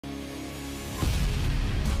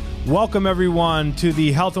Welcome, everyone, to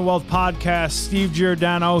the Health and Wealth Podcast. Steve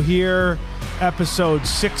Giordano here, episode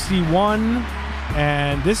 61.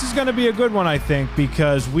 And this is going to be a good one, I think,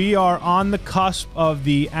 because we are on the cusp of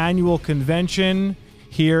the annual convention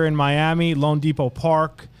here in Miami, Lone Depot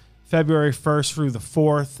Park, February 1st through the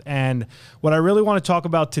 4th. And what I really want to talk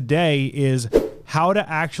about today is how to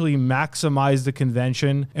actually maximize the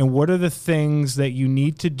convention and what are the things that you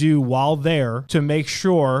need to do while there to make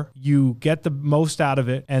sure you get the most out of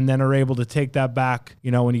it and then are able to take that back,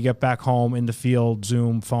 when you get back home in the field,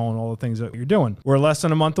 Zoom, phone, all the things that you're doing. We're less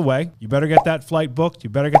than a month away. You better get that flight booked. You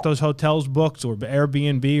better get those hotels booked or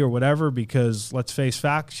Airbnb or whatever, because let's face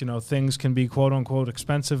facts, things can be quote unquote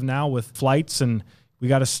expensive now with flights, and we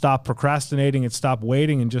got to stop procrastinating and stop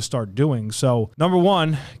waiting and just start doing. So number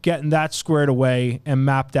one, getting that squared away and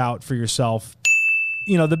mapped out for yourself.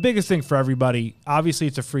 The biggest thing for everybody, obviously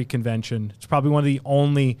it's a free convention. It's probably one of the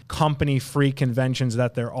only company free conventions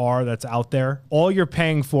that there are that's out there. All you're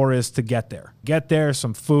paying for is to get there. Get there,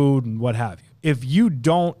 some food and what have you. If you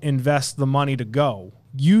don't invest the money to go,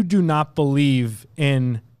 you do not believe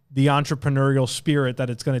in the entrepreneurial spirit that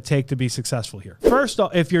it's going to take to be successful here. First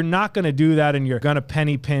off, if you're not going to do that and you're going to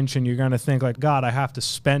penny pinch and you're going to think like, God, I have to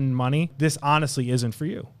spend money, this honestly isn't for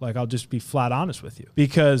you. I'll just be flat honest with you,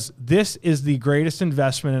 because this is the greatest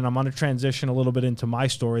investment. And I'm going to transition a little bit into my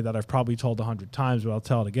story that I've probably told 100 times, but I'll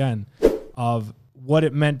tell it again, of what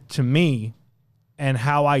it meant to me and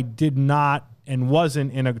how I did not and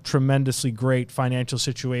wasn't in a tremendously great financial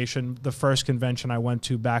situation the first convention I went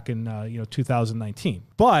to back in 2019.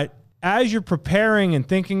 But as you're preparing and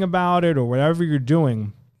thinking about it or whatever you're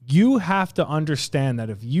doing, you have to understand that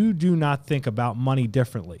if you do not think about money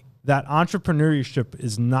differently, that entrepreneurship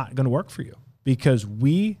is not going to work for you, because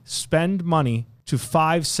we spend money to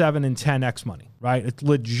 5, 7, and 10x money, right? It's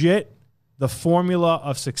legit the formula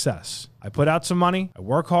of success. I put out some money, I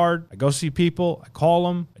work hard, I go see people, I call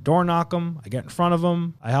them, I door knock them, I get in front of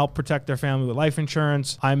them, I help protect their family with life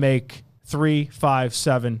insurance. I make 3, 5,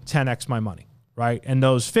 7, 10x my money, right? And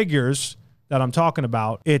those figures that I'm talking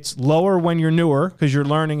about, it's lower when you're newer because you're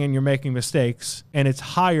learning and you're making mistakes, and it's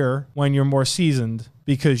higher when you're more seasoned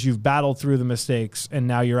because you've battled through the mistakes and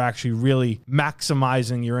now you're actually really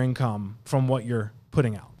maximizing your income from what you're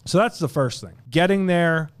putting out. So that's the first thing. Getting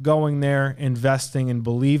there, going there, investing, and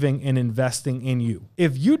believing in investing in you.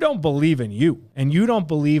 If you don't believe in you and you don't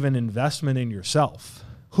believe in investment in yourself,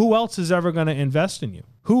 who else is ever going to invest in you?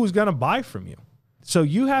 Who's going to buy from you? So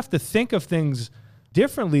you have to think of things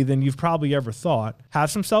differently than you've probably ever thought. Have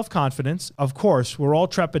some self-confidence. Of course, we're all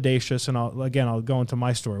trepidatious, and I'll go into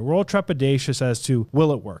my story. We're all trepidatious as to,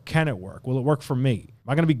 will it work? Can it work? Will it work for me?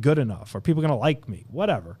 Am I going to be good enough? Are people going to like me?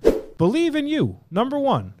 Whatever. Believe in you. Number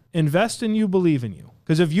one, invest in you, believe in you.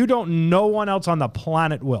 Because if you don't, no one else on the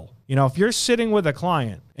planet will. If you're sitting with a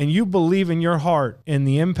client and you believe in your heart in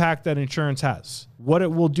the impact that insurance has, what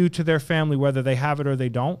it will do to their family, whether they have it or they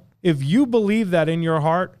don't, if you believe that in your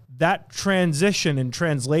heart, that transition and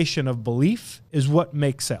translation of belief is what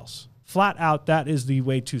makes sales. Flat out, that is the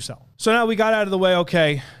way to sell. So now we got out of the way.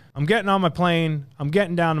 Okay, I'm getting on my plane. I'm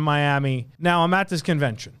getting down to Miami. Now I'm at this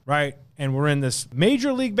convention, right? And we're in this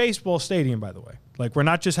Major League Baseball stadium, by the way. We're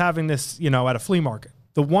not just having this, at a flea market.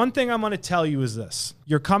 The one thing I'm going to tell you is this.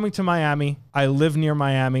 You're coming to Miami. I live near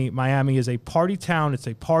Miami. Miami is a party town. It's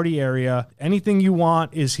a party area. Anything you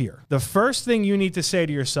want is here. The first thing you need to say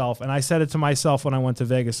to yourself, and I said it to myself when I went to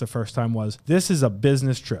Vegas the first time, was, this is a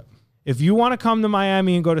business trip. If you want to come to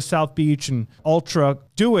Miami and go to South Beach and Ultra,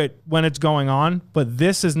 do it when it's going on, but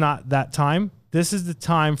this is not that time. This is the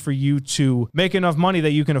time for you to make enough money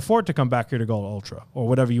that you can afford to come back here to go to Ultra or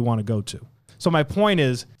whatever you want to go to. So my point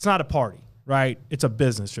is, it's not a party, right? It's a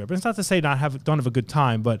business trip. It's not to say don't have a good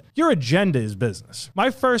time, but your agenda is business.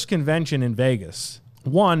 My first convention in Vegas,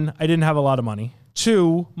 1, I didn't have a lot of money.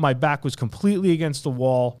 2, my back was completely against the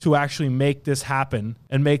wall to actually make this happen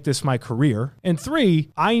and make this my career. And 3,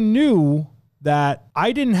 I knew that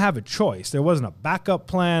I didn't have a choice. There wasn't a backup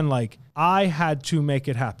plan. I had to make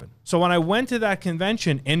it happen. So when I went to that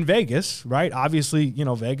convention in Vegas, right? Obviously,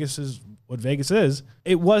 Vegas is what Vegas is.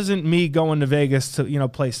 It wasn't me going to Vegas to,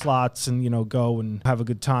 play slots and, go and have a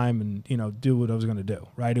good time and, do what I was going to do,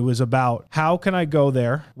 right? It was about, how can I go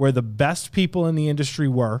there where the best people in the industry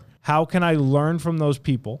were? How can I learn from those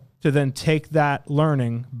people to then take that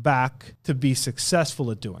learning back to be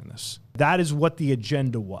successful at doing this? That is what the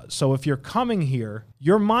agenda was. So if you're coming here,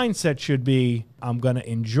 your mindset should be, I'm going to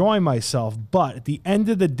enjoy myself, but at the end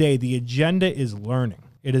of the day, the agenda is learning.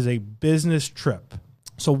 It is a business trip.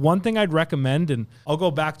 So one thing I'd recommend, and I'll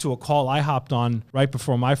go back to a call I hopped on right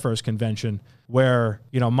before my first convention where,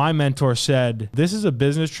 my mentor said, this is a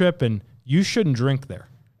business trip and you shouldn't drink there.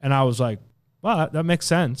 And I was like, well, that makes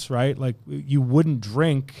sense, right? Like you wouldn't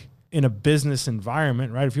drink in a business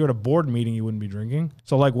environment, right? If you're at a board meeting, you wouldn't be drinking.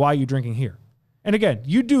 So like, why are you drinking here? And again,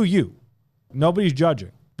 you do you. Nobody's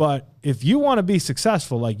judging. But if you want to be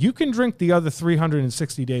successful, like you can drink the other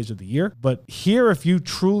 360 days of the year, but here, if you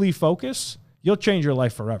truly focus, you'll change your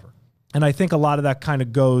life forever. And I think a lot of that kind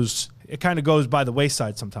of goes by the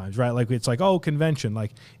wayside sometimes, right? Like it's like, oh, convention,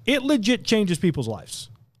 like it legit changes people's lives.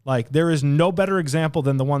 Like there is no better example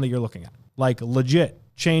than the one that you're looking at. Like legit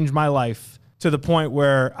changed my life to the point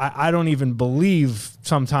where I don't even believe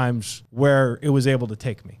sometimes where it was able to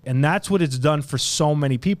take me. And that's what it's done for so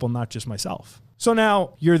many people, not just myself. So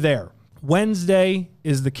now you're there. Wednesday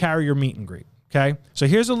is the carrier meet and greet. Okay. So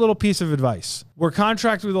here's a little piece of advice. We're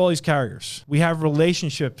contracted with all these carriers. We have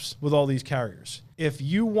relationships with all these carriers. If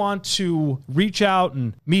you want to reach out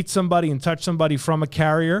and meet somebody and touch somebody from a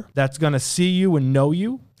carrier that's going to see you and know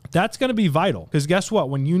you, that's going to be vital. Because guess what?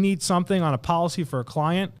 When you need something on a policy for a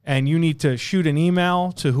client and you need to shoot an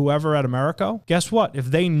email to whoever at Americo, guess what? If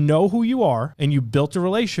they know who you are and you built a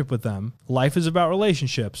relationship with them, life is about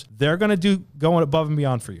relationships, they're going to go above and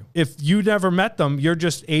beyond for you. If you never met them, you're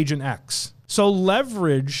just Agent X. So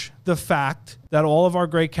leverage the fact that all of our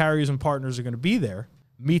great carriers and partners are going to be there.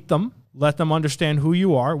 Meet them, let them understand who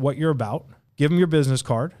you are, what you're about, give them your business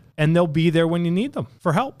card, and they'll be there when you need them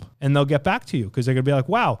for help. And they'll get back to you because they're going to be like,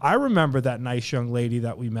 wow, I remember that nice young lady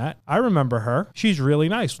that we met. I remember her. She's really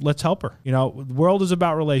nice. Let's help her. You know, the world is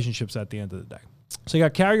about relationships at the end of the day. So you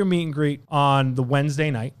got carrier meet and greet on the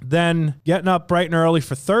Wednesday night. Then getting up bright and early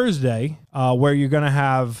for Thursday, where you're going to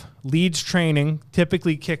have leads training,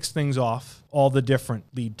 typically kicks things off. All the different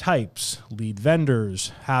lead types, lead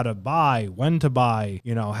vendors, how to buy, when to buy,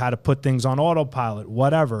 you know, how to put things on autopilot,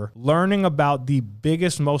 whatever. Learning about the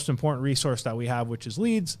biggest, most important resource that we have, which is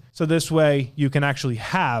leads. So this way you can actually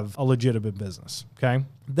have a legitimate business, okay?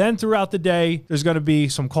 Then throughout the day, there's going to be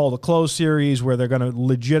some call to close series where they're going to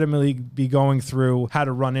legitimately be going through how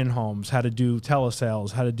to run in-homes, how to do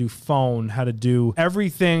telesales, how to do phone, how to do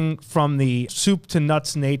everything from the soup to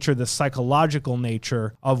nuts nature, the psychological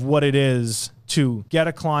nature of what it is to get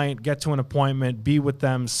a client, get to an appointment, be with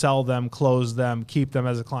them, sell them, close them, keep them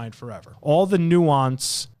as a client forever. All the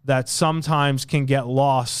nuance that sometimes can get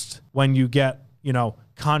lost when you get, you know,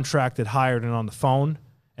 contracted, hired, and on the phone,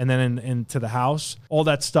 and then into the house, all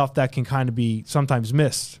that stuff that can kind of be sometimes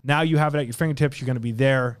missed. Now you have it at your fingertips. You're going to be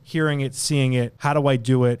there, hearing it, seeing it. How do I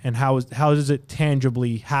do it? And how does it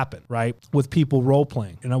tangibly happen, right? With people role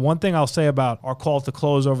playing. And one thing I'll say about our call to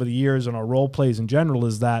close over the years and our role plays in general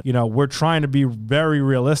is that, you know, we're trying to be very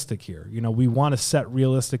realistic here. You know, we want to set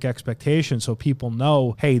realistic expectations so people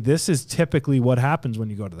know, hey, this is typically what happens when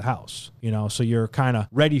you go to the house, you know, so you're kind of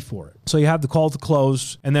ready for it. So you have the call to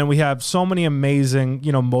close, and then we have so many amazing,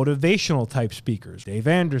 you know, motivational type speakers. Dave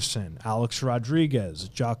Anderson, Alex Rodriguez,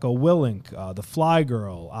 Jocko Willink, the Fly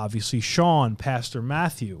Girl, obviously Sean, Pastor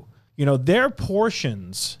Matthew. You know, their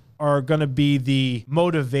portions are going to be the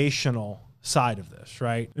motivational side of this,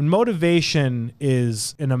 right? And motivation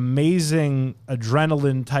is an amazing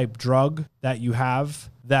adrenaline type drug that you have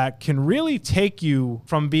that can really take you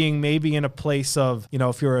from being maybe in a place of, you know,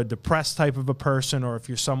 if you're a depressed type of a person or if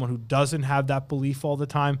you're someone who doesn't have that belief all the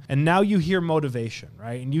time, and now you hear motivation,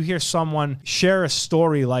 right? And you hear someone share a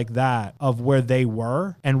story like that of where they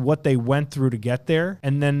were and what they went through to get there,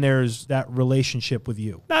 and then there's that relationship with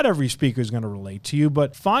you. Not every speaker is going to relate to you,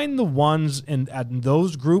 but find the ones at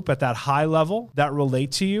those group at that high level that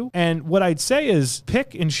relate to you. And what I'd say is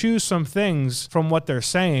pick and choose some things from what they're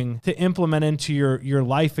saying to implement into your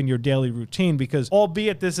life and your daily routine, because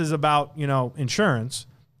albeit this is about, you know, insurance,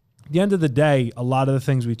 at the end of the day, a lot of the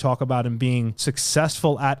things we talk about in being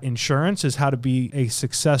successful at insurance is how to be a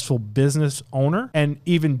successful business owner, and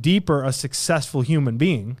even deeper, a successful human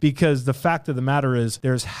being. Because the fact of the matter is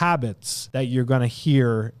there's habits that you're going to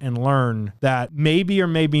hear and learn that maybe or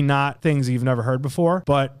maybe not things you've never heard before,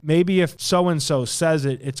 but maybe if so-and-so says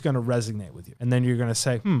it, it's going to resonate with you. And then you're going to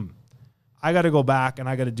say, I got to go back and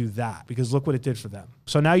I got to do that because look what it did for them.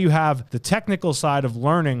 So now you have the technical side of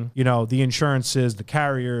learning, you know, the insurances, the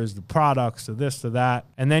carriers, the products, the this, the that.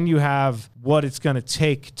 And then you have what it's going to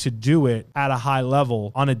take to do it at a high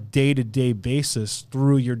level on a day-to-day basis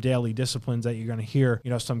through your daily disciplines that you're going to hear, you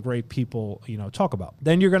know, some great people, you know, talk about.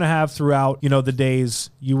 Then you're going to have throughout, you know, the days,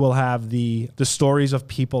 you will have the stories of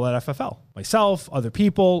people at FFL. myself, other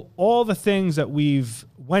people, all the things that we've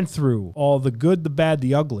went through, all the good, the bad,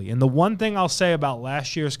 the ugly. And the one thing I'll say about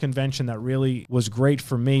last year's convention that really was great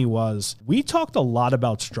for me was we talked a lot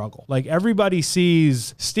about struggle. Like everybody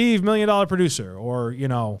sees Steve, $1 million producer, or,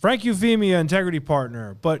 Frank Euphemia, integrity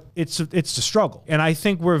partner, but it's the struggle. And I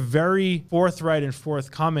think we're very forthright and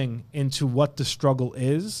forthcoming into what the struggle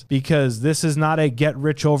is, because this is not a get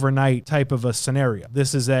rich overnight type of a scenario.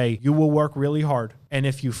 This is you will work really hard. And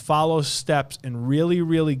if you follow steps and really,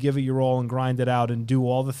 really give it your all and grind it out and do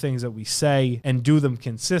all the things that we say and do them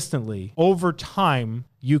consistently, over time,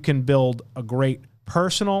 you can build a great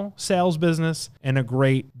personal sales business and a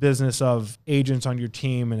great business of agents on your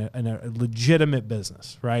team and a legitimate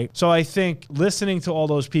business, right? So I think listening to all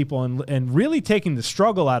those people and really taking the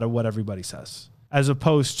struggle out of what everybody says, as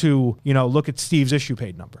opposed to, look at Steve's issue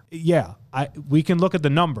paid number. Yeah, we can look at the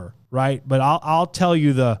number, right? But I'll tell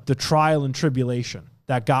you the trial and tribulation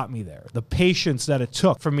that got me there, the patience that it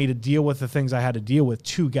took for me to deal with the things I had to deal with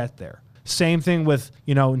to get there. Same thing with,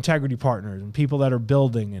 integrity partners and people that are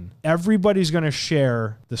building, and everybody's going to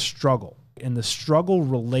share the struggle, and the struggle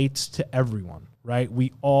relates to everyone, right?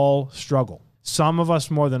 We all struggle. Some of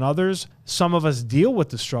us more than others. Some of us deal with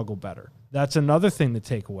the struggle better. That's another thing to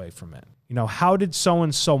take away from it. How did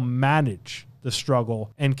so-and-so manage the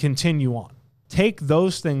struggle and continue on? Take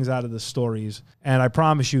those things out of the stories, and I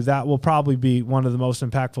promise you that will probably be one of the most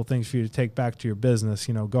impactful things for you to take back to your business,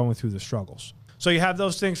 going through the struggles. So you have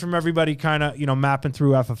those things from everybody kind of, mapping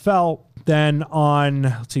through FFL. Then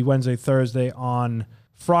on, Wednesday, Thursday, on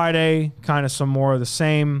Friday, kind of some more of the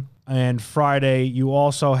same. And Friday, you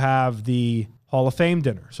also have the Hall of Fame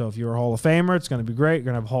dinner. So if you're a Hall of Famer, it's going to be great. You're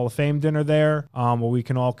going to have a Hall of Fame dinner there where we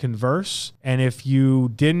can all converse. And if you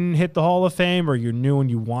didn't hit the Hall of Fame, or you're new and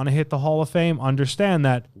you want to hit the Hall of Fame, understand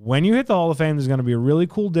that when you hit the Hall of Fame, there's going to be a really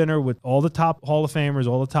cool dinner with all the top Hall of Famers,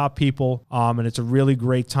 all the top people. And it's a really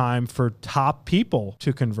great time for top people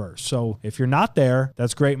to converse. So if you're not there,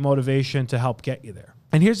 that's great motivation to help get you there.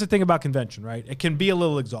 And here's the thing about convention, right? It can be a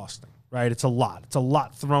little exhausting, right? It's a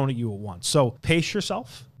lot thrown at you at once. So pace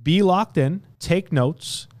yourself. Be locked in, take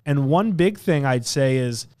notes, and one big thing I'd say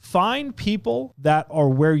is find people that are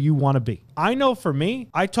where you want to be. I know for me,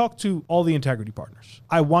 I talk to all the integrity partners.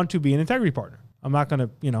 I want to be an integrity partner. I'm not going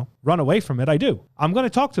to, run away from it. I do. I'm going to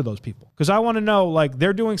talk to those people because I want to know,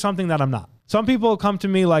 they're doing something that I'm not. Some people come to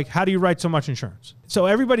me like, how do you write so much insurance? So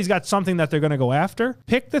everybody's got something that they're going to go after.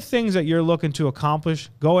 Pick the things that you're looking to accomplish.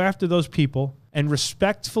 Go after those people and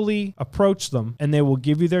respectfully approach them, and they will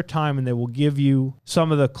give you their time, and they will give you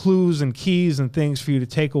some of the clues and keys and things for you to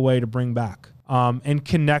take away to bring back. And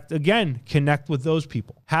connect with those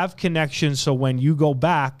people. Have connections so when you go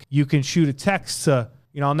back, you can shoot a text to,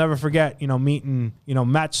 I'll never forget, meeting,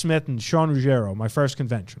 Matt Smith and Sean Ruggiero, my first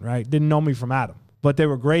convention, right? Didn't know me from Adam, but they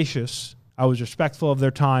were gracious. I was respectful of their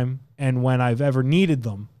time, and when I've ever needed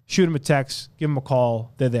them, shoot them a text, give them a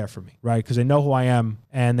call. They're there for me, right? Because they know who I am,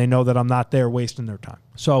 and they know that I'm not there wasting their time.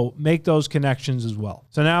 So make those connections as well.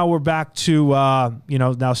 So now we're back to,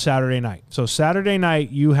 now Saturday night. So Saturday night,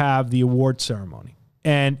 you have the award ceremony.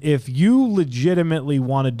 And if you legitimately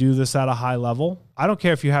want to do this at a high level, I don't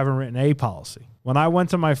care if you haven't written a policy. When I went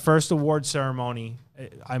to my first award ceremony,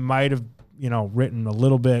 I might have written a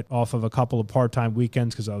little bit off of a couple of part-time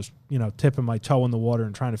weekends because I was, tipping my toe in the water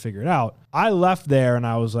and trying to figure it out. I left there and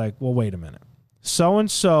I was like, well, wait a minute.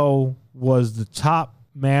 So-and-so was the top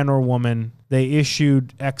man or woman. They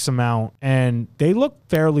issued X amount and they look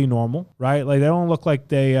fairly normal, right? They don't look like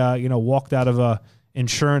they, walked out of a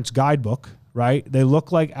insurance guidebook, right? They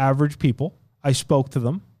look like average people. I spoke to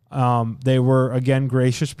them. They were, again,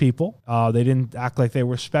 gracious people. They didn't act like they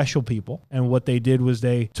were special people. And what they did was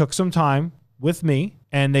they took some time with me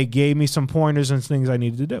and they gave me some pointers and things I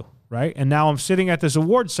needed to do, right? And now I'm sitting at this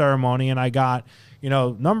award ceremony and I got,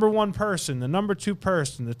 number one person, the number two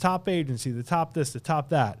person, the top agency, the top this, the top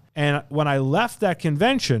that. And when I left that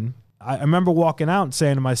convention, I remember walking out and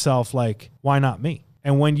saying to myself, why not me?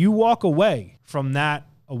 And when you walk away from that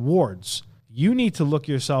awards, you need to look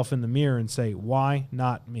yourself in the mirror and say, why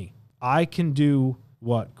not me? I can do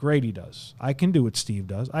what Grady does. I can do what Steve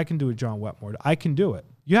does. I can do what John Wetmore does. I can do it.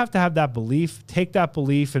 You have to have that belief, take that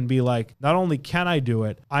belief and be like, not only can I do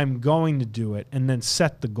it, I'm going to do it, and then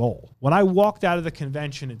set the goal. When I walked out of the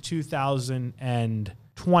convention in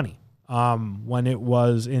 2020, when it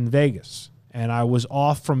was in Vegas, and I was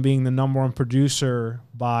off from being the number one producer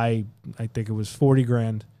by, I think it was 40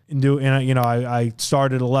 grand. I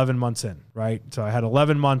started 11 months in, right? So I had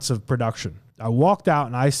 11 months of production. I walked out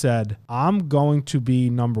and I said, I'm going to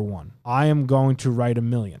be number one. I am going to write 1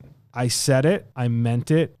 million. I said it, I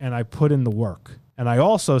meant it, and I put in the work. And I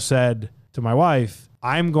also said to my wife,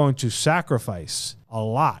 I'm going to sacrifice a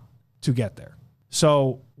lot to get there.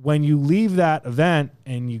 So when you leave that event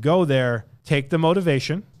and you go there, take the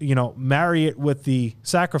motivation, marry it with the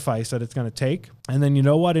sacrifice that it's going to take. And then you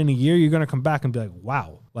know what? In a year, you're going to come back and be like,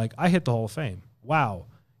 wow, like I hit the Hall of Fame. Wow.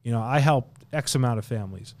 I helped X amount of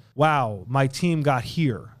families. Wow, my team got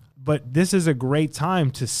here. But this is a great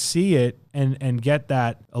time to see it and get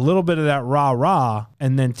that, a little bit of that rah-rah,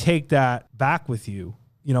 and then take that back with you,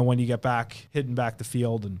 when you get back, hitting back the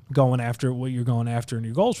field and going after what you're going after in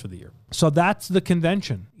your goals for the year. So that's the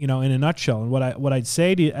convention, in a nutshell. And what I'd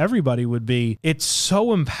say to everybody would be, it's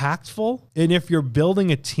so impactful. And if you're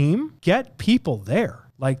building a team, get people there.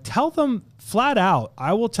 Like, tell them flat out,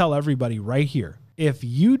 I will tell everybody right here, if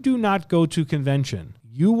you do not go to convention,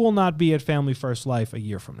 you will not be at Family First Life a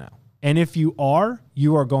year from now. And if you are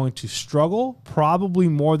going to struggle probably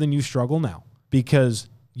more than you struggle now, because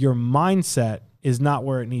your mindset is not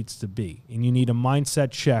where it needs to be. And you need a mindset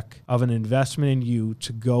check of an investment in you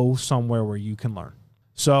to go somewhere where you can learn.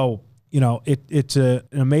 So, it's an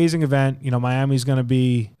amazing event. Miami's going to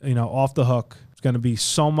be, off the hook. It's going to be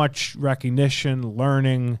so much recognition,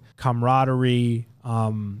 learning, camaraderie,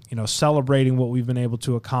 celebrating what we've been able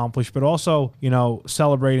to accomplish, but also,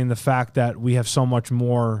 celebrating the fact that we have so much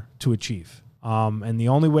more to achieve. And the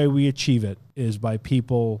only way we achieve it is by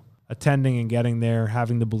people attending and getting there,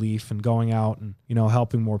 having the belief and going out and,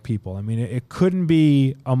 helping more people. I mean, it couldn't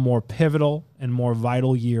be a more pivotal and more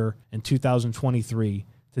vital year in 2023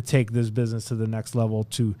 to take this business to the next level,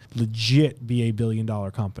 to legit be a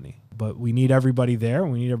billion-dollar company. But we need everybody there.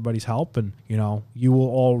 We need everybody's help. And, you will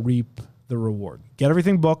all reap the reward. Get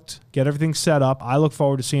everything booked, get everything set up. I look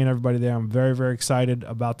forward to seeing everybody there. I'm very, very excited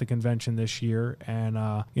about the convention this year. And,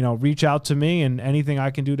 reach out to me, and anything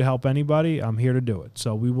I can do to help anybody, I'm here to do it.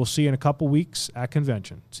 So we will see you in a couple weeks at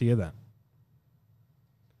convention. See you then.